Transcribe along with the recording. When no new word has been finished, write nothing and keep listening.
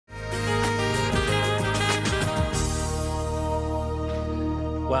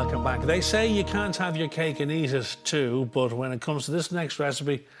Welcome back. They say you can't have your cake and eat it too, but when it comes to this next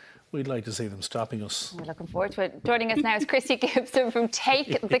recipe, we'd like to see them stopping us. We're looking forward to it. Joining us now is Krissy Gibson from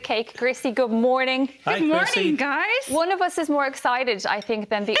Take the Cake. Krissy, good morning. Hi, good morning, Krissy. guys. One of us is more excited, I think,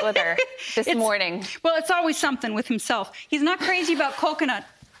 than the other this morning. Well, it's always something with himself. He's not crazy about coconut.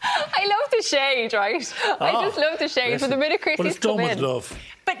 I love the shade, right? I just love the shade. Listen, For the minute Krissy's but it's done come with in. love.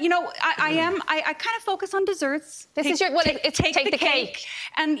 But, you know, I kind of focus on desserts. This is your, well, it's take the cake.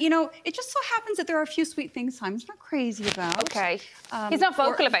 And, you know, it just so happens that there are a few sweet things Simon's not crazy about. Okay. He's not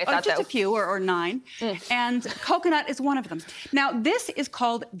vocal about that, just though. a few, or 9. And coconut is one of them. Now, this is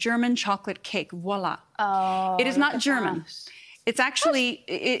called German chocolate cake. Voila. Oh, it is not German. It's actually,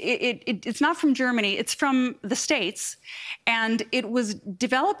 it's not from Germany, it's from the States. And it was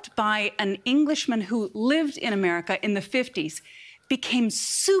developed by an Englishman who lived in America in the 50s. Became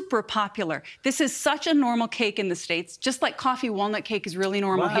super popular. This is such a normal cake in the States, just like coffee walnut cake is really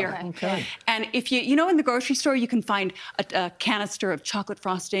normal here. Okay. And if you know, in the grocery store, you can find a canister of chocolate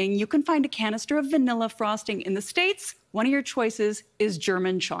frosting. You can find a canister of vanilla frosting. In the States, one of your choices is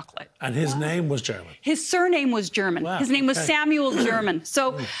German chocolate. And his name was German. His surname was German. Wow, His name was Samuel German.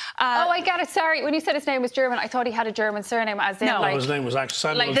 So, oh, I got it. Sorry. When you said his name was German, I thought he had a German surname, as in, No. like... His name was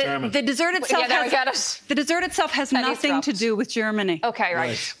actually Samuel German. The dessert itself I got it. The dessert itself has nothing to do with Germany. Okay,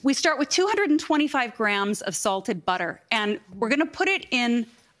 right. We start with 225 grams of salted butter, and we're going to put it in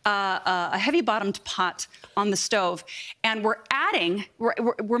a heavy-bottomed pot on the stove. And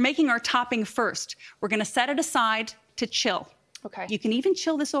we're making our topping first. We're going to set it aside to chill. Okay. You can even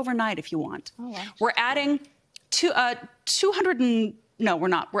chill this overnight if you want. Oh, wow. We're adding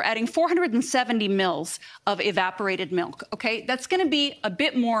we're adding 470 mils of evaporated milk, okay? That's going to be a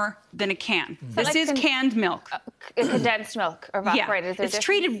bit more than a can. This like is canned milk. Condensed milk or evaporated? Yeah, it's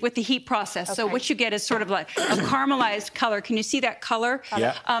treated with the heat process. So what you get is sort of like a caramelized color. Can you see that color?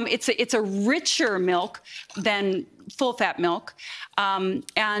 Yeah. It's a richer milk than full-fat milk,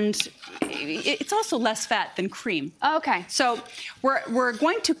 and it's also less fat than cream. Okay. So we're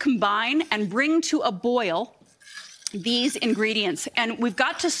going to combine and bring to a boil these ingredients, and we've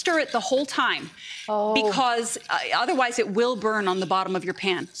got to stir it the whole time because otherwise it will burn on the bottom of your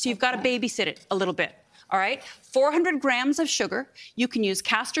pan. So you've got to babysit it a little bit. All right, 400 grams of sugar. You can use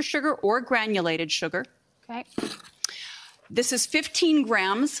caster sugar or granulated sugar. Okay. This is 15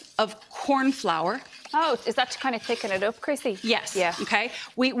 grams of corn flour. Oh, is that to kind of thicken it up, Krissy? Yes. Yeah. Okay.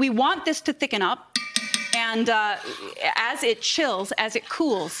 We want this to thicken up, and as it chills, as it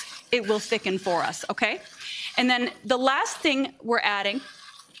cools, it will thicken for us. Okay. And then the last thing we're adding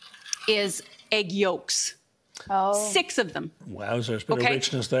is egg yolks. Oh. 6 of them. Wowzers, there's a bit of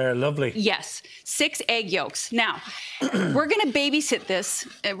richness there. Lovely. Yes, 6 egg yolks. Now, we're going to babysit this.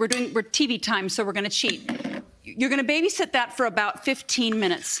 We're TV time, so we're going to cheat. You're going to babysit that for about 15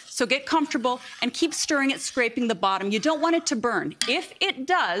 minutes. So get comfortable and keep stirring it, scraping the bottom. You don't want it to burn. If it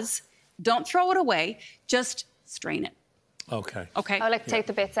does, don't throw it away. Just strain it. Okay. Okay. I like to take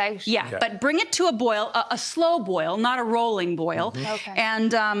the bits out. Yeah, but bring it to a boil, a slow boil, not a rolling boil. Okay.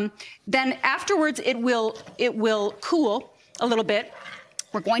 And then afterwards, it will cool a little bit.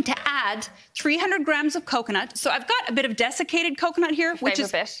 We're going to add 300 grams of coconut. So I've got a bit of desiccated coconut here, which is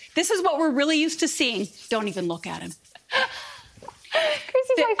this is what we're really used to seeing. Don't even look at him.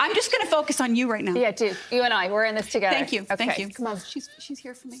 I'm just going to focus on you right now. Yeah, do. You and I, we're in this together. Thank you. Okay. Thank you. Come on. She's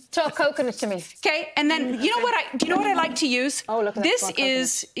here for me. Talk coconut to me. Okay, and then do you know what I like to use? Oh, look at this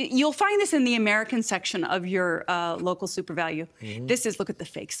that. You'll find this in the American section of your local Super Value. This is, look at the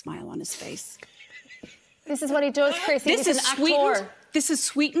fake smile on his face. This is what he does, Krissy. This He's is an sweetened. actor. This is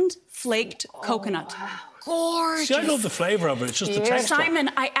sweetened flaked coconut. Wow. Gorgeous. See, I love the flavour of it. It's just the texture. Simon,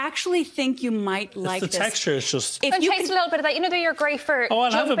 I actually think you might like this. The texture is just... If you taste a little bit of that. You know that you're great for... Oh,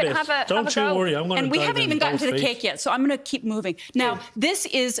 I'll have a bit. Don't you worry. I'm going to And we haven't even gotten to the cake yet, so I'm going to keep moving. Now, this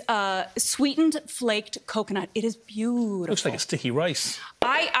is sweetened flaked coconut. It is beautiful. Looks like a sticky rice.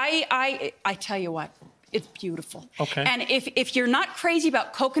 I tell you what. It's beautiful. Okay. And if you're not crazy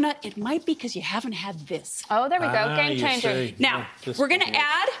about coconut, it might be because you haven't had this. Oh, there we go. Game changer. Now, we're going to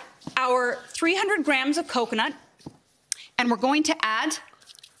add our 300 grams of coconut, and we're going to add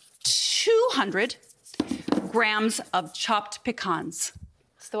 200 grams of chopped pecans.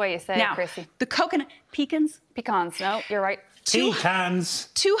 That's the way you say it, Krissy. The coconut... Pecans? Pecans. No, you're right. Pecans.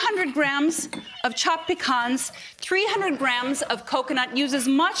 200 grams of chopped pecans, 300 grams of coconut. Use as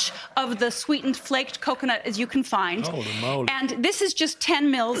much of the sweetened flaked coconut as you can find. Holy moly. And this is just 10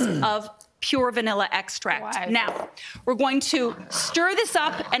 mils of pure vanilla extract. Wow. Now, we're going to stir this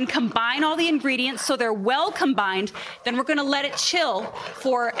up and combine all the ingredients so they're well combined. Then we're going to let it chill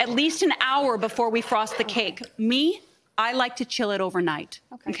for at least an hour before we frost the cake. Me, I like to chill it overnight.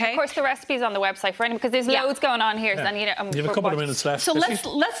 Okay. Of course, the recipe's on the website for anyone because there's loads going on here. So I need it. You have a couple of minutes left. So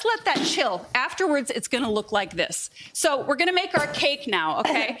Krissy. let's let that chill. Afterwards, it's going to look like this. So we're going to make our cake now,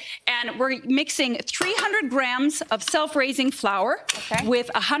 okay? And we're mixing 300 grams of self-raising flour with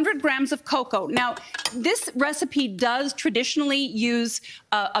 100 grams of cocoa. Now, this recipe does traditionally use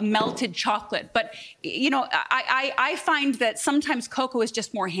a melted chocolate, but you know, I find that sometimes cocoa is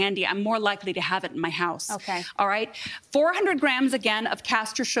just more handy. I'm more likely to have it in my house. Okay. All right. 400 grams again of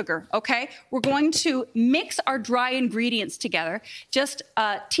castor sugar. Okay. We're going to mix our dry ingredients together. Just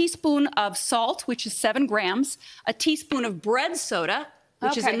a teaspoon of salt, which is 7 grams, a teaspoon of bread soda,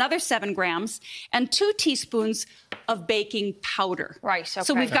 which is another 7 grams, and 2 teaspoons of baking powder. Right, okay.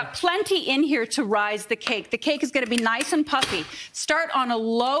 So we've got plenty in here to rise the cake. The cake is going to be nice and puffy. Start on a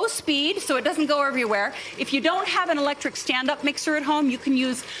low speed so it doesn't go everywhere. If you don't have an electric stand-up mixer at home, you can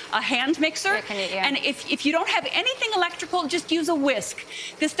use a hand mixer. And if you don't have anything electrical, just use a whisk.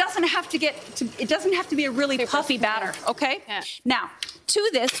 This doesn't have to it doesn't have to be a really puffy batter, okay? Yeah. Now, to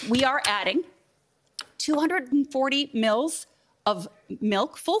this, we are adding 240 mils of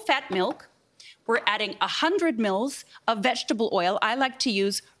milk, full-fat milk. We're adding 100 mils of vegetable oil. I like to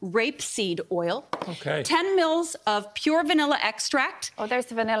use rapeseed oil. Okay. 10 mils of pure vanilla extract. Oh, there's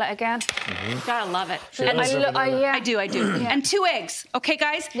the vanilla again. Gotta love it. Yeah. I do. And 2 eggs. Okay,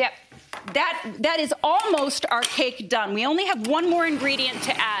 guys? Yep. That is almost our cake done. We only have one more ingredient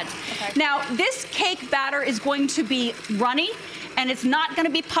to add. Okay. Now, this cake batter is going to be runny, and it's not going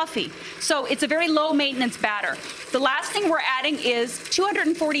to be puffy. So it's a very low maintenance batter. The last thing we're adding is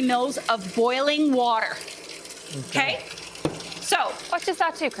 240 mils of boiling water. Okay? So. What does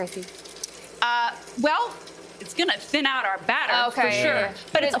that do, Krissy? Well, it's going to thin out our batter for sure. Yeah.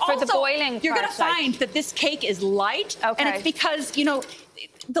 But it's for also, the boiling you're going to part, find that this cake is light. And it's because, you know,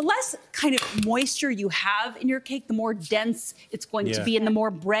 the less kind of moisture you have in your cake, the more dense it's going to be and the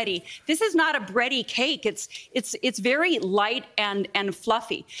more bready. This is not a bready cake. It's very light and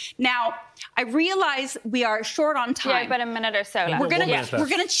fluffy. Now, I realize we are short on time. Yeah, about a minute or so left. We're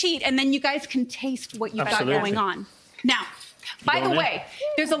gonna cheat, and then you guys can taste what you've got going on. Now, by the way,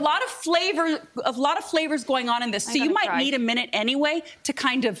 there's a lot of flavors going on in this, so you might need a minute anyway to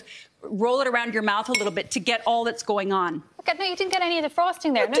kind of roll it around your mouth a little bit to get all that's going on. Okay, no, you didn't get any of the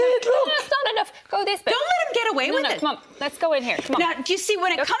frosting there. I did, look. No, it's not enough. Go this bit. Don't let him get away with it. Come on, let's go in here. Come on. Now, do you see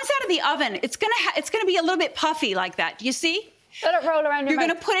when it comes out of the oven, it's gonna be a little bit puffy like that. Do you see? Let it roll around your mouth. You're going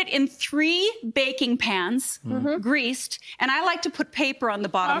to put it in 3 baking pans, greased, and I like to put paper on the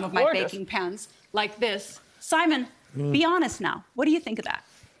bottom of my baking pans like this. Simon, be honest now. What do you think of that?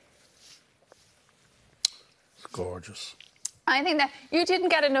 It's gorgeous. I think that you didn't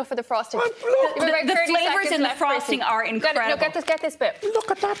get enough of the frosting. The flavors in the frosting are incredible. Get this bit. Look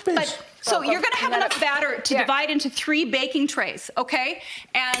at that bit. So you're going to have enough batter to divide into 3 baking trays, okay?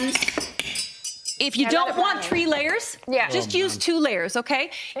 And if you don't want 3 layers, just use 2 layers, okay?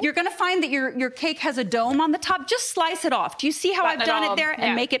 You're going to find that your cake has a dome on the top. Just slice it off. Do you see how I've done it there?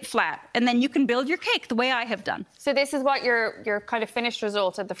 And make it flat. And then you can build your cake the way I have done. So this is what your kind of finished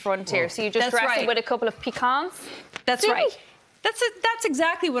result at the front here. So you just dress it with a couple of pecans. That's right. That's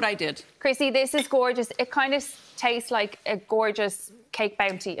exactly what I did. Krissy, this is gorgeous. It kind of tastes like a gorgeous cake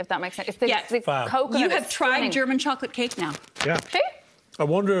bounty, if that makes sense. It's the coconut. You have tried German chocolate cake now. Yeah. I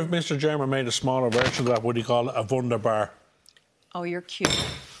wonder if Mr. German made a smaller version of that, what do you call it, a Wunderbar? Oh, you're cute.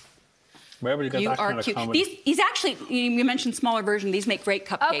 Where would you get that kind of comedy? These actually, you mentioned smaller version, these make great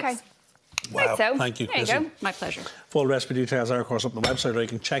cupcakes. Okay. Wow, right, so. thank you, There you Krissy. go. My pleasure. Full recipe details are, of course, up on the website, or you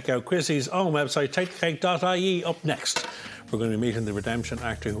can check out Krissy's own website, takethecake.ie. Up next, we're going to be meeting the redemption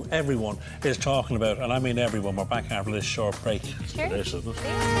actor who everyone is talking about, and I mean everyone. We're back after this short break. Cheers. Delicious, isn't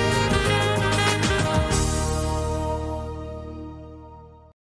it?